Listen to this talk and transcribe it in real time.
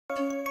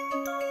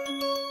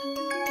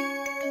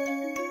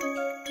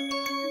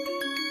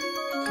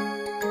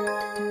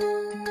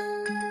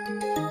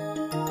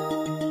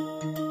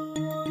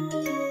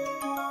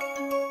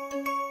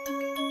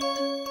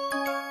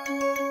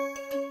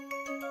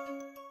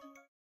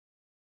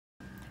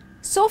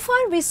So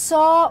far we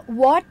saw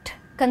what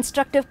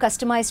constructive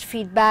customized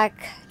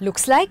feedback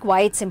looks like,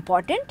 why it's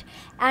important,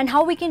 and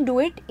how we can do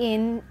it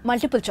in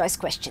multiple choice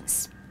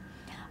questions.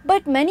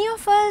 But many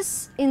of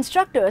us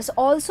instructors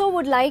also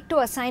would like to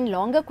assign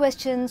longer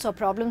questions or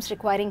problems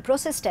requiring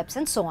process steps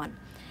and so on.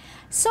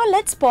 So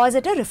let's pause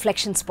at a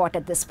reflection spot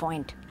at this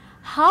point.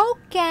 How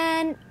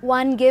can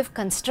one give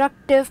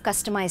constructive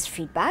customized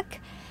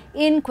feedback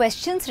in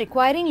questions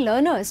requiring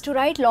learners to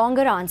write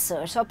longer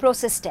answers or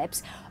process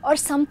steps or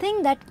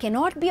something that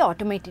cannot be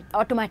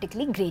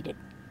automatically graded?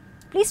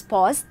 Please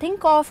pause,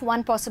 think of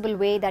one possible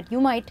way that you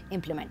might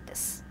implement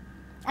this,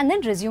 and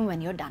then resume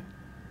when you're done.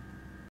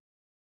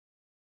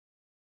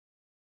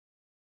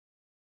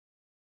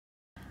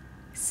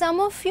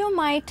 Some of you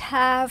might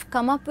have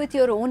come up with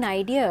your own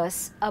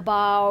ideas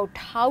about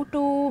how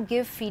to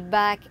give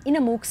feedback in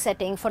a MOOC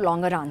setting for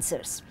longer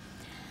answers.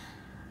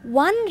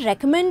 One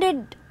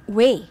recommended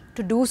way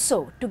to do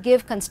so, to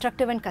give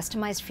constructive and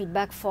customized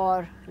feedback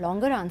for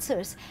longer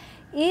answers,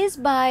 is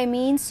by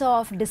means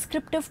of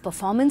descriptive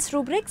performance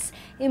rubrics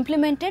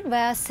implemented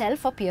via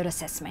self or peer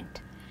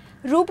assessment.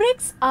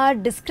 Rubrics are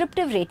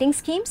descriptive rating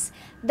schemes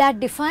that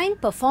define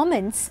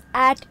performance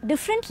at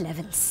different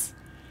levels.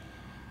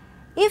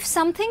 If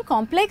something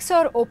complex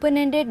or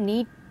open-ended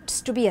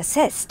needs to be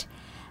assessed,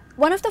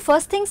 one of the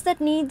first things that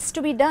needs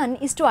to be done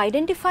is to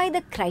identify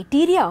the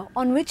criteria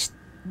on which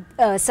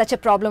such a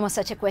problem or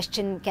such a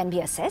question can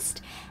be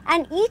assessed,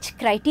 and each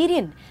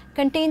criterion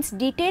contains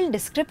detailed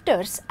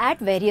descriptors at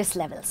various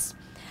levels.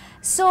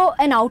 So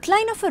an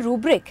outline of a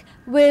rubric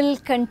will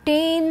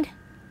contain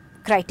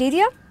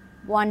criteria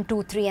 1,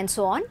 2, 3 and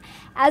so on,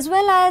 as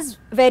well as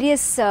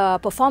various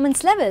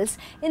performance levels.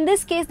 In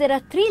this case there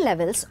are 3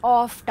 levels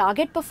of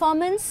target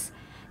performance,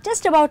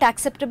 just about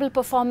acceptable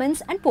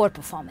performance and poor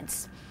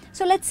performance.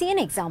 So let's see an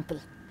example.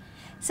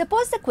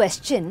 Suppose the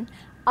question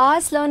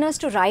asks learners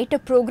to write a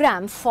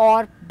program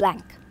for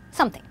blank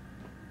something.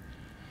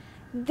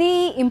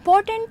 The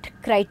important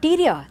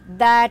criteria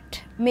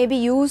that may be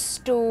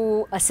used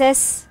to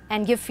assess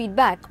and give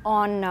feedback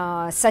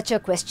on such a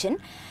question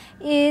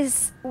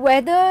is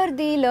whether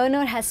the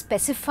learner has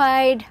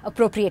specified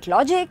appropriate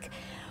logic,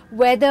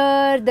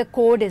 whether the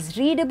code is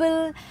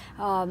readable,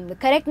 the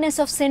correctness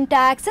of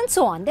syntax and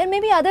so on. There may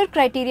be other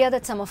criteria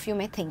that some of you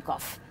may think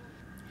of.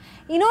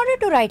 In order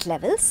to write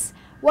levels,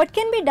 what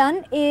can be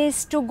done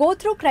is to go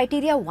through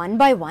criteria one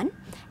by one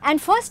and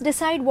first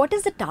decide what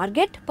is the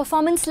target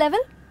performance level,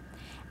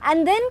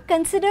 and then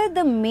consider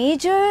the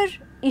major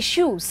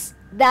issues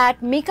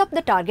that make up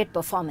the target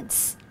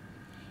performance,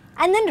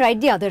 and then write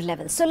the other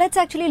levels. So let's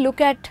actually look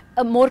at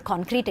a more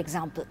concrete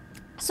example.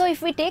 So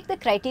if we take the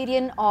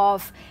criterion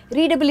of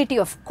readability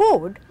of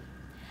code,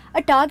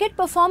 a target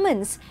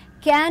performance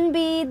can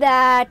be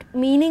that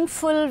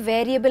meaningful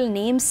variable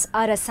names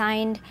are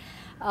assigned,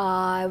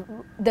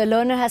 the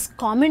learner has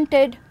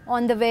commented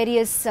on the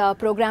various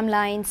program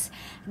lines,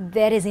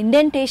 there is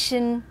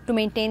indentation to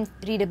maintain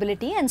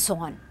readability and so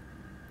on.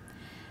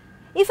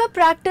 If a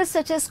practice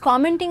such as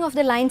commenting of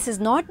the lines is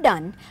not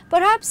done,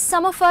 perhaps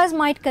some of us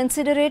might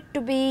consider it to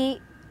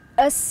be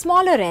a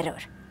smaller error,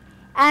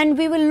 and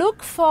we will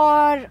look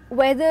for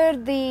whether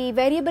the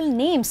variable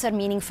names are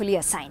meaningfully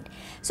assigned.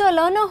 So a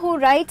learner who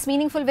writes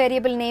meaningful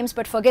variable names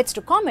but forgets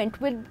to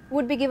comment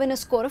would be given a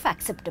score of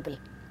acceptable.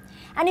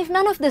 And if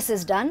none of this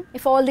is done,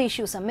 if all the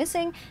issues are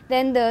missing,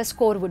 then the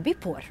score would be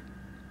poor.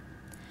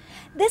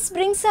 This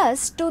brings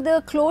us to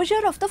the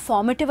closure of the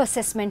formative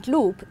assessment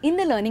loop in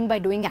the learning by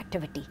doing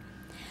activity.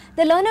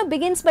 The learner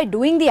begins by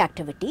doing the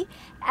activity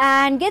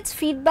and gets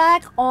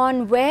feedback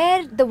on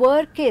where their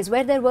work is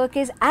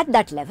at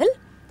that level,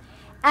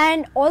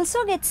 and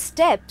also gets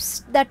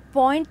steps that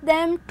point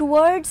them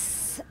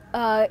towards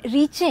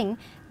reaching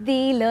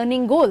the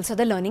learning goals or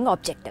the learning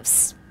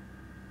objectives.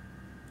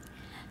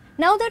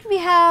 Now that we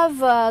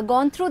have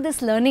gone through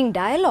this learning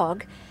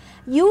dialogue,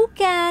 you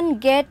can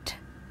get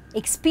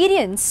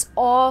experience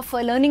of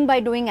a learning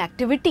by doing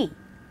activity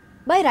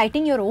by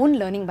writing your own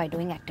learning by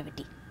doing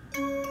activity.